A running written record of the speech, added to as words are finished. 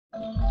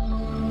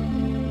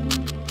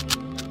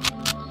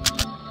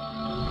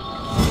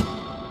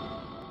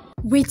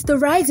With the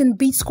rise in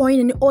Bitcoin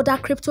and other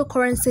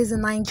cryptocurrencies in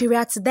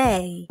Nigeria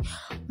today,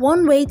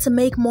 one way to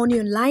make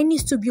money online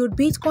is to build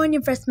Bitcoin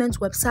investment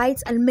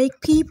websites and make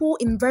people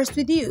invest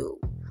with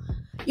you.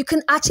 You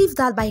can achieve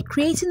that by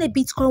creating a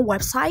Bitcoin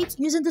website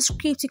using the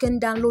script you can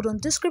download on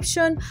the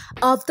description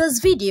of this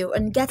video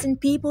and getting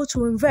people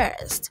to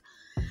invest.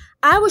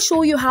 I will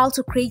show you how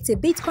to create a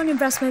Bitcoin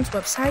investment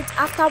website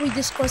after we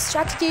discuss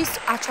strategies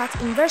to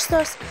attract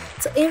investors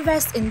to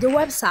invest in the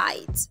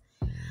website.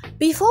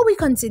 Before we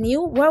continue,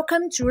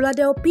 welcome to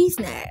Ruladale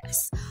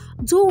Business.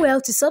 Do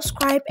well to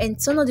subscribe and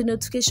turn on the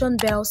notification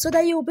bell so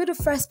that you will be the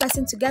first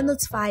person to get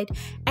notified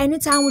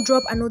anytime we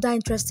drop another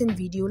interesting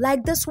video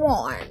like this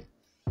one.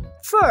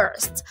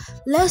 First,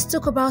 let's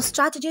talk about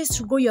strategies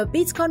to grow your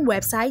Bitcoin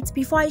website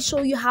before I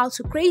show you how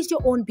to create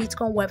your own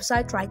Bitcoin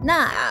website right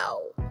now.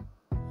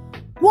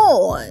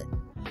 1.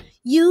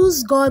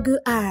 Use Google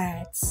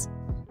Ads.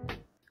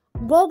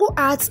 Google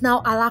Ads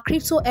now allow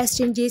crypto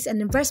exchanges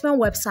and investment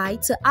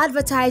websites to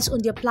advertise on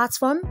their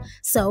platform,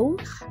 so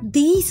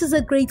this is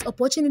a great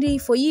opportunity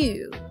for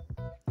you.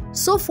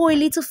 So for a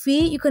little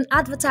fee, you can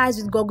advertise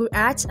with Google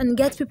Ads and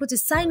get people to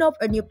sign up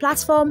on your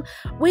platform,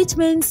 which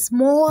means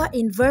more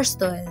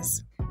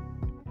investors.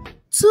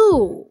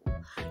 2.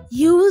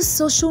 Use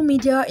social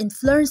media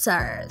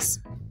influencers.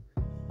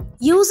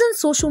 Using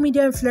social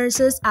media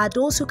influencers are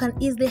those who can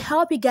easily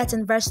help you get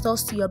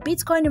investors to your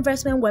Bitcoin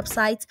investment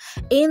website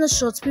in a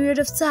short period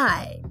of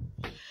time.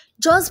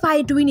 Just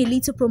by doing a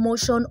little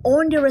promotion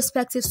on their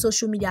respective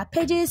social media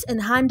pages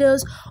and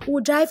handles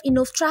will drive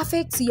enough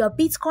traffic to your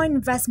Bitcoin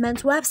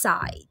investment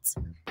website.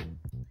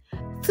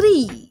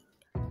 3.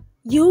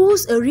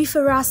 Use a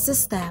referral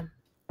system.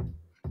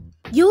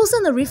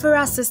 Using a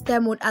referral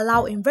system would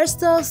allow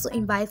investors to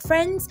invite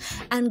friends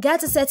and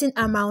get a certain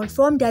amount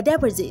from their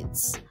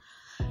deposits.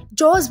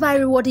 Just by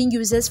rewarding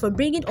users for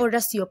bringing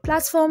orders to your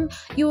platform,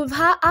 you will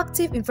have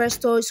active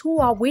investors who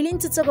are willing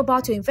to talk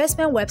about your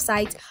investment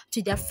website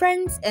to their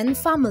friends and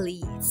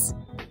families.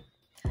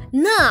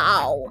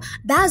 Now,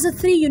 that's the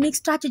 3 unique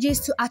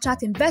strategies to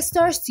attract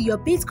investors to your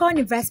Bitcoin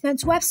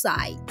investment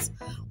website.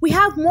 We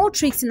have more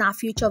tricks in our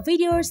future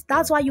videos,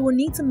 that's why you will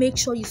need to make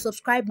sure you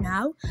subscribe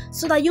now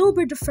so that you will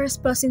be the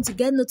first person to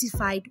get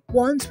notified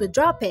once we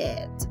drop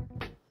it.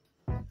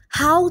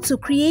 How to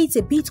create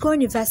a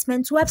Bitcoin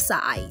investment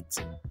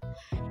website.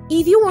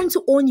 If you want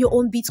to own your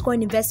own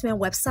Bitcoin investment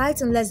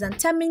website in less than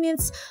 10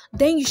 minutes,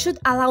 then you should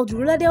allow the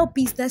Ruladale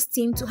Business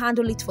team to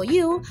handle it for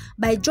you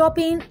by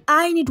dropping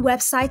 "I need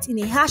website" in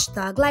a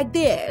hashtag like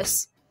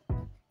this.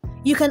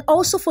 You can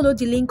also follow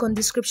the link on the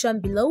description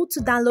below to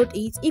download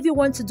it if you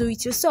want to do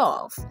it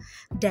yourself.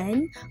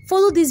 Then,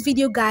 follow this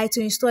video guide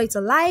to install it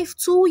live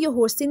to your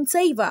hosting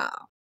saver.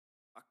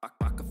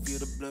 I can feel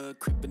the blood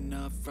creeping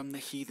up from the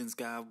heathens.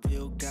 Got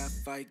will, got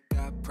fight,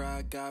 got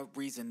pride, got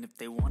reason. If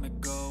they wanna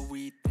go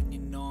eat, then you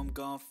know I'm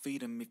gonna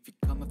feed them. If you're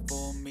coming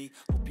for me,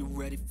 hope you're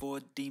ready for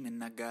a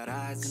demon. I got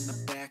eyes in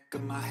the back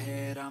of my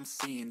head, I'm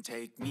seeing.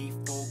 Take me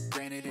for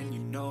granted and you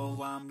know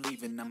I'm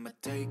leaving. I'ma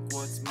take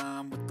what's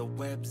mine with the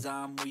webs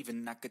I'm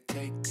weaving. I could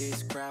take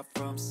this crowd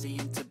from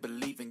seeing to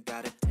believing.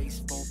 Got a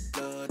taste for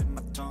blood and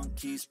my tongue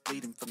keeps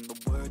bleeding from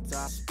the words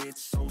I spit.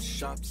 So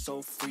sharp,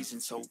 so freezing,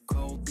 so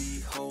cold.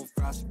 Behold,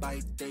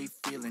 frostbite they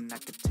feeling. I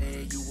could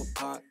tear you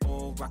apart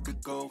or I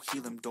could go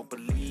heal them. Don't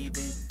believe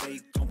in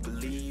fate, don't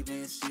believe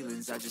in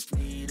ceilings. I just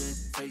need a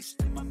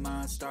taste and my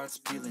mind starts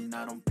peeling.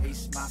 I don't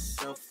pace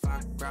myself, I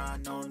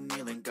grind on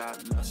kneeling.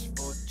 Got lust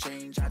for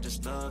change, I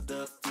just love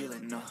the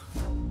feeling.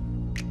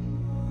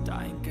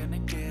 I ain't gonna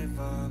give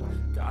up.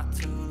 Got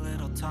too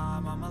little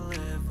time, I'ma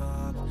live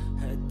up.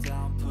 Head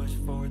down, push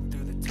forward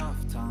through the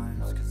tough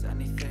times. Cause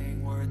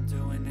anything worth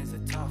doing is a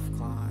tough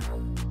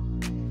climb.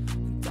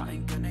 And I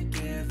ain't gonna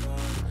give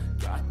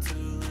up. Got too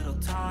little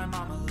time,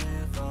 I'ma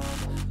live up.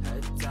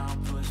 Head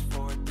down, push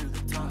forward through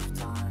the tough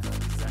times.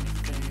 Cause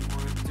anything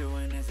worth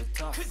doing is a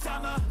tough climb. Cause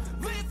I'ma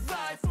live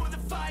life for the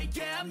fight,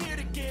 yeah, I'm here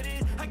to get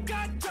it. I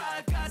got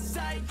drive, got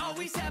sight,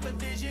 always have a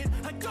vision.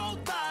 I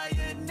don't lie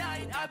at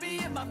night, I be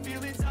in my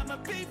feelings. I'ma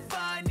be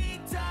fine,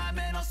 need time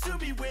and I'll soon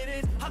be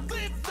winning. I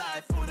live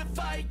life for the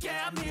fight,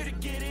 yeah, I'm here to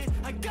get it.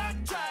 I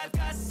got drive,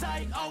 got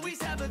sight,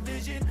 always have a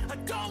vision. I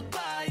don't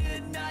lie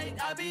at night,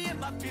 I be in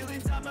my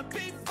feelings. I'ma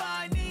be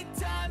fine, need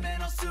time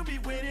and I'll soon be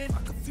winning.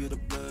 I can feel the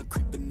blood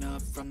creeping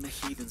up from the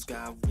heathens.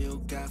 Got will,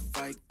 got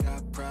fight,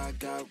 got pride,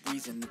 got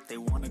reason. If they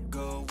wanna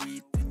go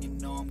eat, then you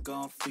know I'm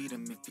gonna feed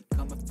them. If you're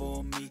coming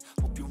for me,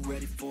 hope you're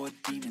ready for a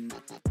demon. I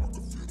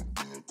can feel the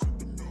blood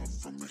creeping up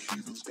from the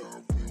heathens. Got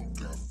will,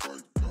 got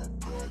fight, got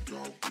pride,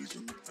 got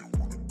reason. If they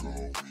wanna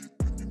go eat,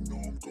 then you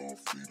know I'm gonna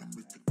feed them.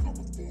 If you're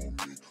coming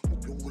for me,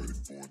 hope you're ready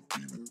for a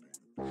demon.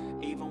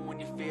 Even when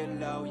you feel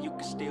low, you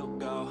can still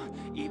go.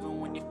 Even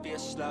when you feel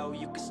slow,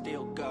 you can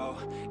still go.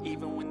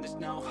 Even when there's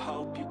no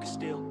hope, you can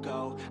still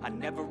go. I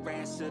never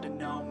answer to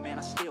no, man,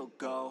 I still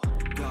go.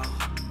 Go,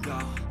 go,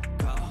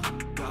 go,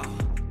 go,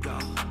 go,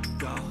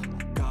 go,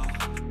 go, go,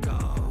 go,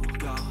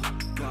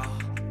 go,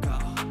 go,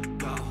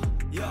 go,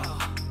 yo,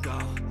 go,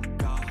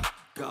 go,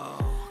 go.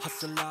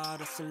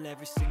 hustle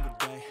every single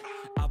day.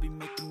 I'll be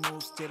making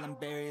moves till I'm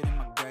buried in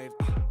my grave.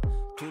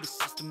 To the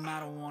system, I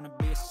don't wanna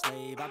be a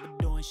slave. I've been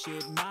doing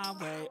shit my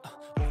way,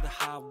 or the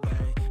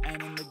highway.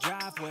 And in the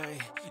driveway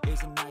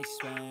is a nice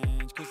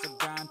range, cause I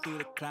grind through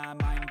the climb,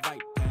 I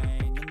invite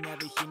pain. You'll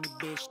never hear me,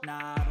 bitch,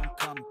 nah, I don't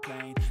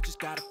complain. Just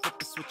gotta flip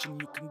the switch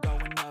and you can go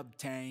and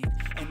obtain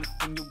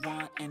anything you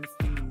want,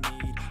 anything you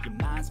need. Your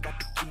mind's got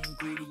the key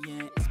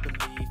ingredient, it's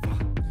belief.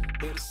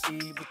 They'll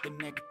deceive with the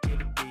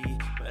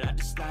negativity, but I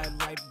just slide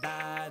right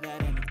by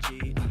that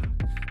energy.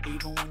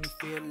 Even when you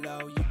feel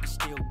low, you can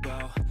still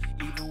go.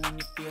 Even when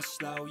you feel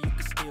slow, you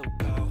can still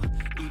go.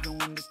 Even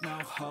when there's no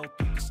hope,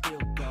 you can still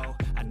go.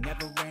 I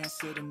never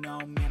answer to no,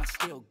 man, I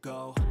still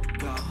go.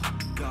 Go,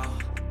 go,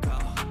 go,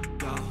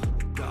 go,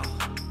 go,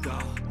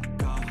 go,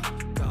 go, go,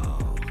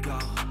 go,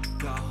 go,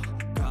 go,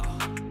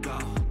 go,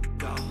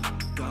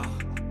 go,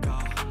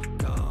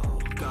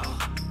 go,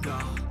 go,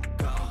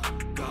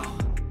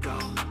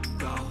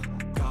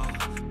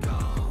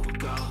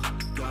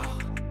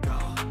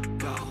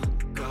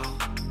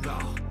 go,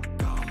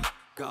 go,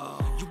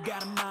 go. You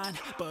got a mind,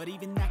 but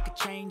even that could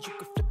change. You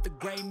could flip the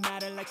gray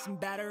matter like some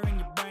batter in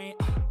your brain.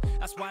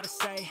 That's why I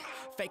say,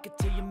 fake it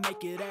till you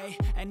make it A.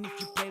 And if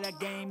you play that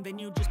game, then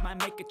you just might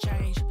make a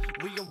change.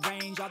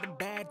 Rearrange all the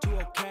bad to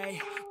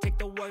okay. Take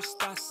the worst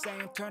thoughts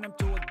saying, turn them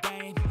to a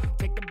game.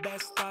 Take the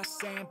best thoughts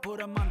saying, put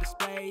them on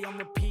display. On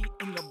repeat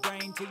in your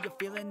brain till you're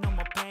feeling no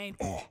more pain.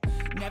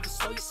 Never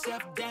slow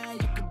yourself down,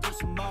 you can do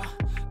some more.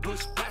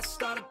 Push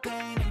past all the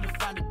pain and you'll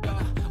find a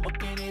door.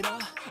 Open it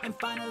up and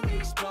finally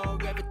explore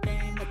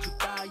everything that you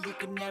thought you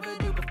could never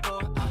do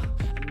before.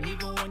 And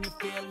even when you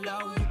feel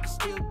low, you can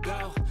still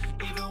go.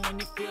 Even when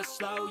you feel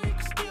slow, you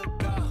can still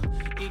go.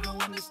 Even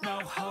when there's no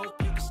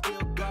hope, you can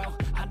still go.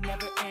 I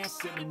never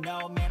answer to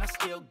no, man, I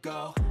still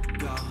go.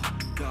 Go,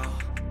 go.